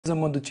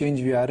of the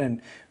change we are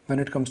in when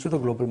it comes to the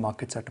global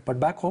market sector. But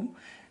back home,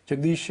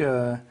 Jagadish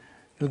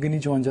Nangineni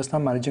joins us now,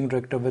 Managing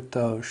Director with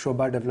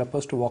SOBHA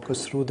Developers, to walk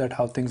us through that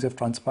how things have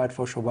transpired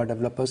for SOBHA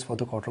Developers for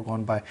the quarter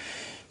gone by.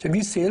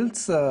 Jagadish,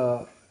 sales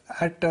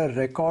at a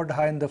record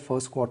high in the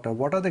first quarter.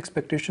 What are the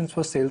expectations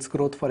for sales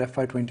growth for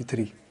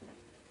FY23?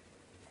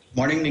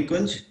 Morning,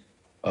 Nikunj.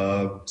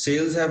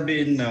 Sales have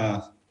been,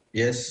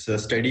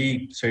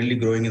 steadily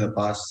growing in the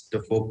past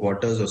 4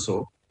 quarters or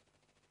so,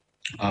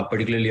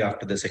 particularly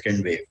after the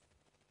second wave.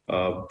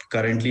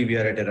 Currently, we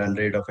are at a run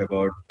rate of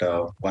about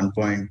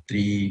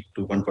 1.3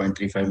 to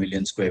 1.35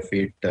 million square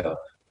feet per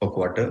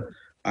quarter.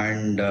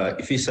 And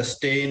if we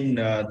sustain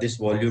this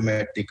volume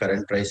at the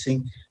current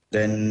pricing,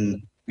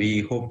 then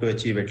we hope to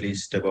achieve at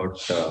least about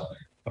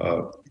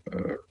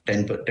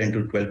 10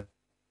 to 12.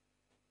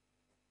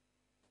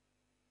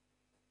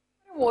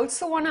 I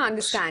also want to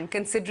understand,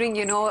 considering,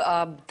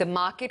 the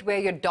market where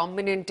you're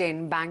dominant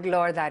in,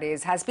 Bangalore that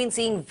is, has been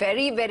seeing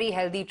very, very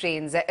healthy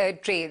trends.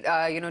 It's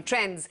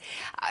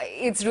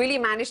really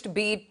managed to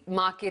beat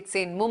markets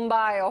in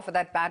Mumbai, or for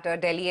that matter,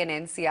 Delhi and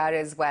NCR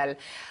as well.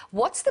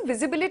 What's the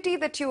visibility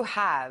that you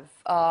have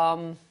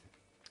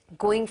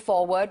going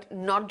forward,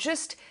 not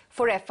just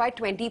for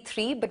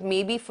FY23, but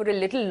maybe for a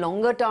little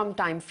longer term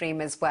time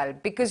frame as well?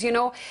 Because,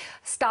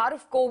 start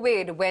of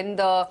COVID, when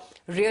the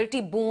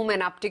realty boom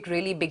and uptick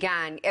really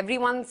began,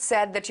 everyone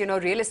said that,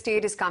 real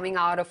estate is coming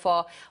out of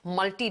a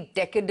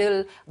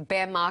multi-decadal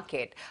bear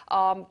market.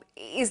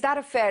 Is that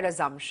a fair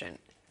assumption?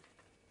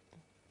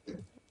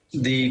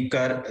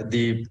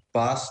 The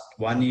past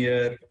 1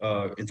 year,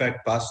 in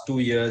fact, past 2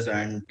 years,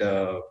 and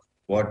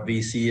what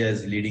we see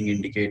as leading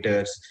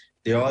indicators,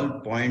 they all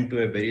point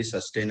to a very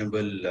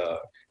sustainable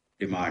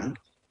demand.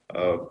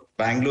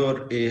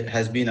 Bangalore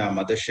has been our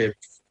mothership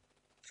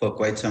for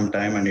quite some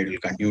time, and it will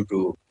continue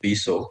to be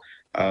so.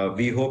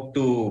 We hope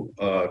to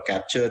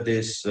capture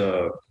this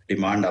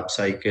demand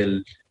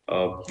upcycle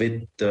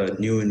with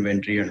new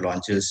inventory and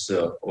launches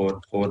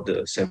over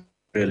the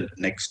several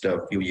next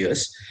few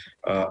years,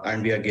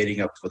 and we are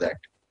gearing up for that.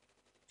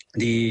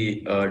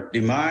 The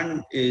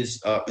demand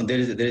is there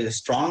is a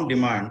strong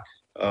demand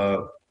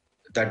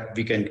that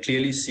we can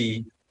clearly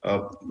see,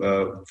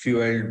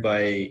 fueled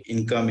by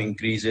income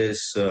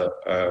increases,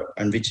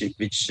 and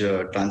which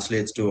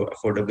translates to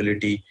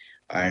affordability.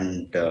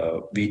 And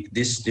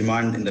this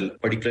demand,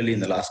 particularly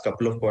in the last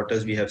couple of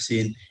quarters, we have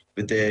seen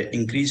with the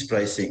increased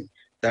pricing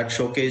that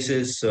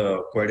showcases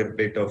quite a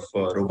bit of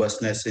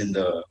robustness in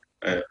the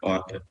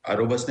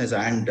robustness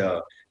and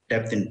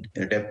depth in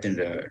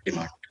the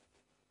demand.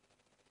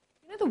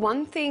 The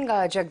one thing,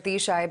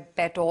 Jagdish, I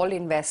bet all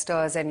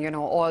investors and,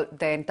 all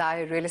the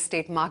entire real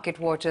estate market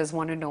watchers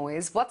want to know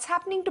is what's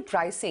happening to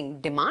pricing.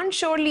 Demand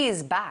surely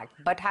is back,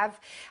 but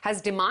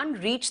has demand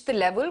reached the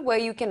level where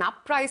you can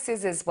up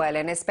prices as well,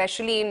 and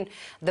especially in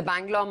the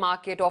Bangalore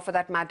market, or for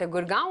that matter,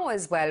 Gurgaon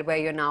as well, where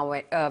you're now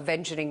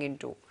venturing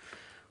into?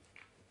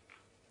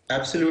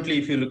 Absolutely.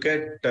 If you look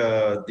at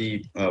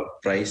the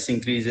price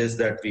increases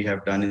that we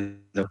have done in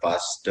the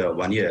past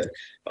 1 year,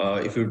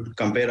 if you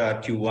compare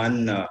our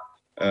Q1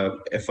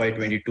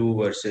 FY22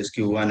 versus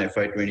Q1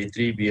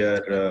 FY23, we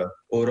are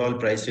overall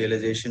price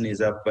realization is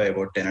up by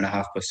about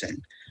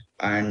 10.5%,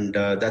 and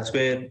that's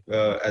where,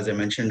 as I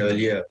mentioned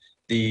earlier,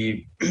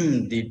 the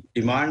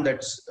demand,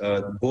 that's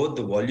both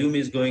the volume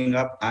is going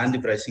up and the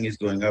pricing is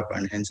going up,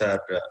 and hence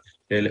our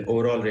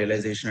overall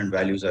realization and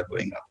values are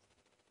going up.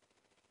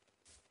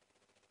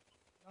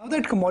 Now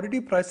that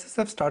commodity prices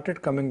have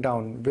started coming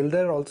down, will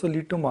there also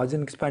lead to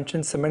margin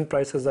expansion? Cement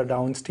prices are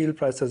down, steel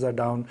prices are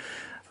down.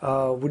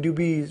 Would you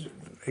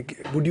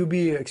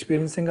be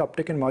experiencing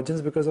uptick in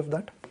margins because of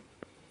that?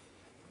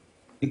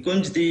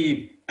 Nikunj,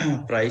 the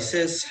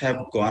prices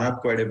have gone up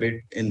quite a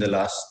bit in the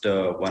last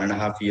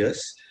 1.5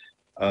 years.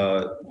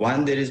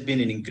 One, there has been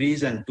an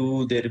increase, and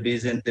two, there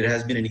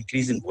has been an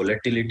increase in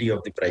volatility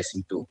of the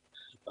pricing too.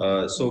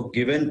 So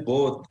given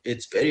both,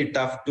 it's very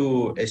tough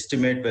to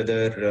estimate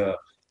whether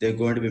there's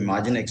going to be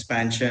margin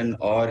expansion,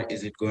 or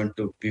is it going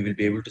to, we will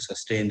be able to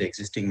sustain the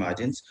existing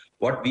margins.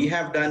 What we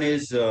have done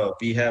is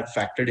we have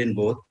factored in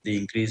both the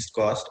increased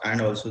cost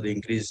and also the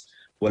increased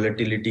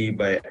volatility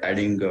by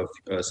adding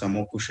some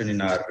more cushion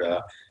in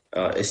our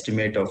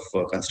estimate of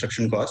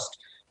construction cost.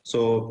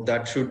 So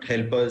that should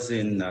help us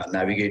in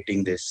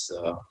navigating this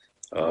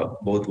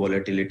both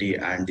volatility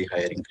and the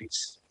higher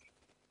increase.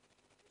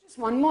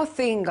 One more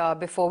thing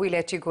before we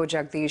let you go,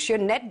 Jagdish. Your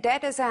net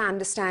debt, as I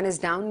understand, is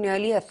down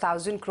nearly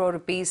 1,000 crore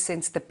rupees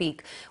since the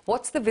peak.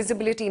 What's the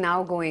visibility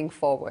now going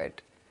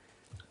forward?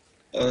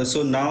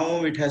 So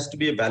now it has to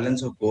be a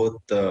balance of both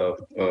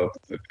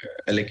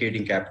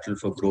allocating capital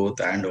for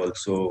growth and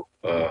also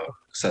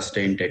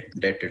sustained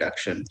debt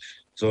reduction.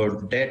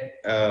 So debt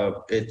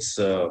is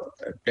a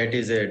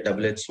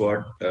double-edged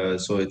sword.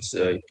 So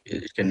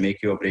it can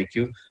make you or break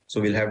you. So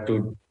we'll have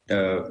to.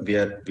 We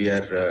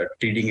are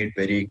treating it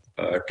very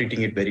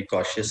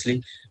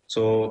cautiously.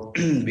 So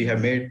we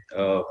have made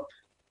a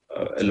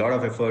lot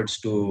of efforts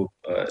to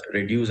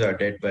reduce our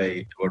debt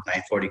by about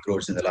 940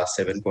 crores in the last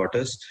 7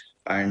 quarters.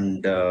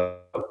 and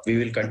we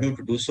will continue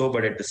to do so,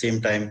 but at the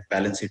same time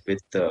balance it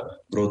with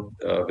growth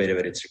wherever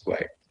it's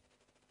required.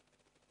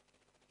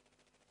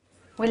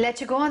 We'll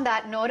let you go on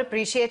that note.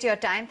 Appreciate your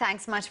time.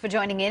 Thanks much for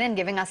joining in and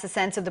giving us a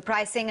sense of the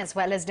pricing as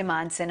well as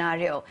demand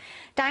scenario.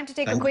 Time to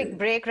take a quick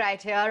break right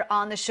here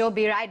on the show.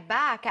 Be right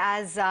back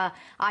as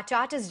our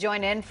charters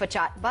join in for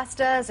Chart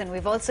Busters, and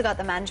we've also got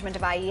the management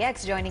of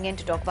IEX joining in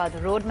to talk about the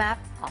roadmap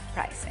of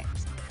pricing.